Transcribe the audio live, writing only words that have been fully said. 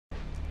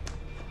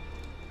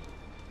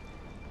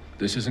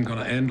This isn't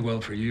gonna end well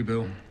for you,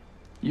 Bill.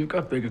 You've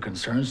got bigger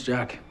concerns,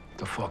 Jack.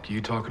 The fuck are you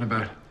talking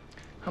about?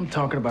 I'm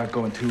talking about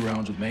going 2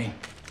 rounds with me.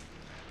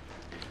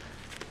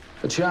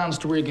 A chance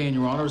to regain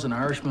your honor as an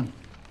Irishman.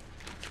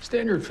 Stay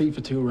on your feet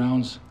for 2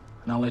 rounds,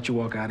 and I'll let you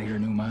walk out of here a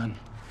new man.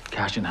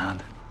 Cash in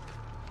hand.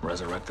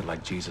 Resurrected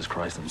like Jesus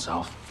Christ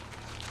himself.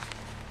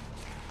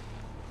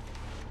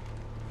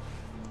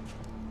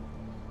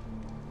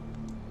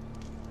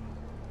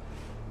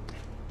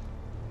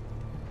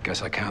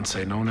 Guess I can't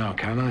say no now,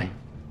 can I?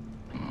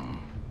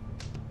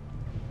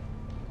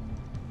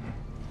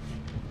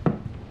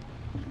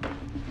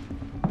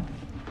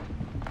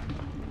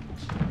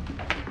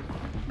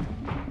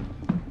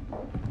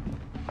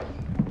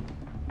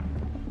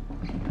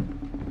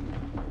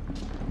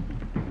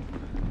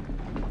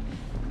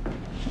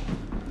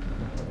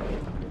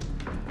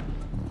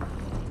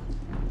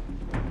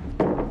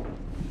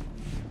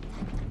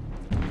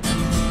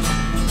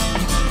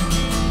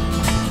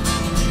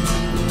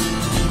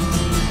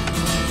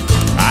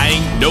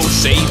 No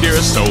savior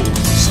of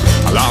souls.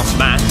 I lost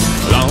mine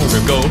long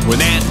ago when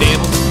that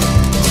devil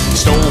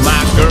stole my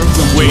girl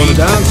away. You wanna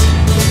dance?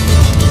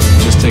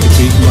 Just take a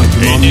beat like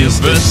your mom And used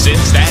ever to.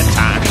 since that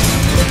time,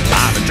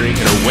 I've been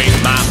drinking away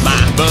my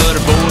mind. But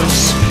her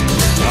voice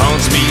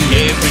haunts me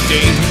every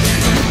day.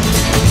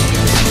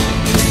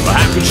 Well,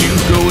 how could you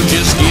go and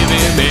just give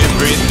him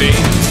everything?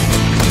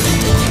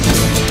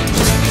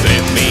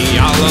 Left me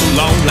all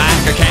alone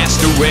like a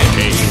castaway.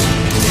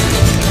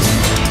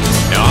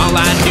 Now all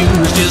I do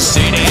is just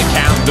sit and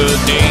count the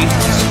days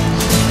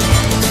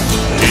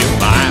till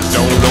my eyes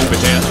don't open,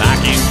 till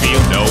I can feel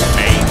no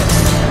pain.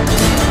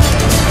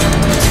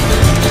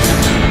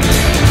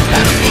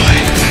 Attaboy.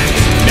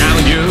 Now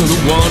you're the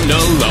one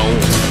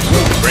alone,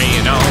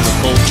 praying on the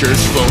whole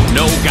church floor.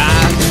 No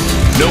God,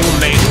 no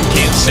man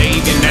can save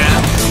you now.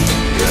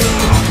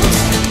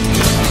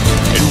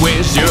 And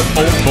where's your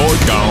old boy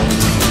gone?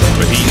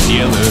 But he's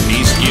yelling,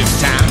 he's giving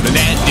time to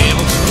that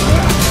devil.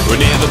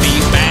 Will never be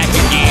back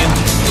again.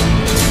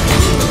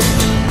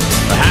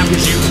 But how could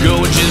you go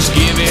and just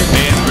give him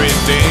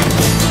everything?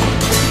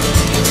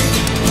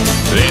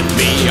 Left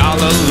me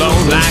all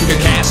alone like a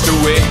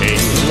castaway.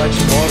 Like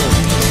some water.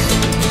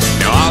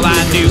 Now all I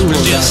do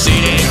is just sit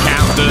and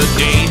count the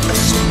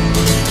days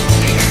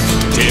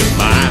till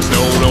my eyes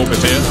don't open,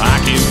 till I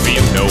can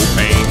feel no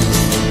pain.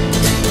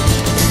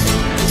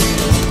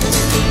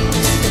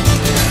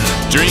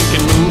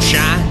 Drinking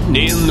moonshine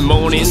in the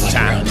morning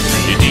time.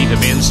 Your teeth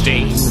have been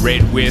stained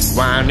red with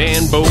wine,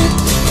 and both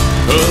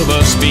of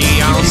us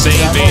beyond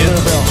saving.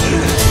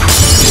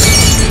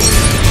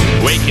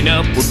 Waking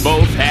up, we're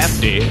both half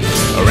dead,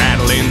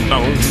 rattling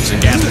bones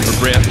and gasping for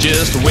breath,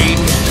 just waiting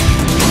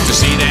to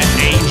see that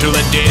angel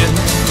of death.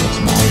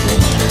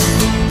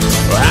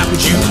 Well, how could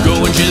you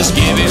go and just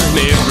give him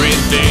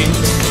everything?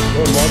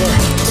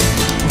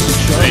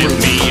 Left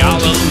me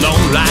all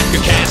alone like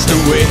a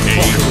castaway.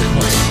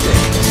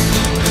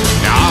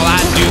 Now all I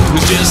do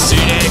is just sit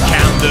and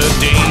count the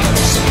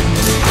days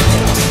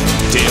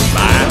till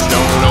my eyes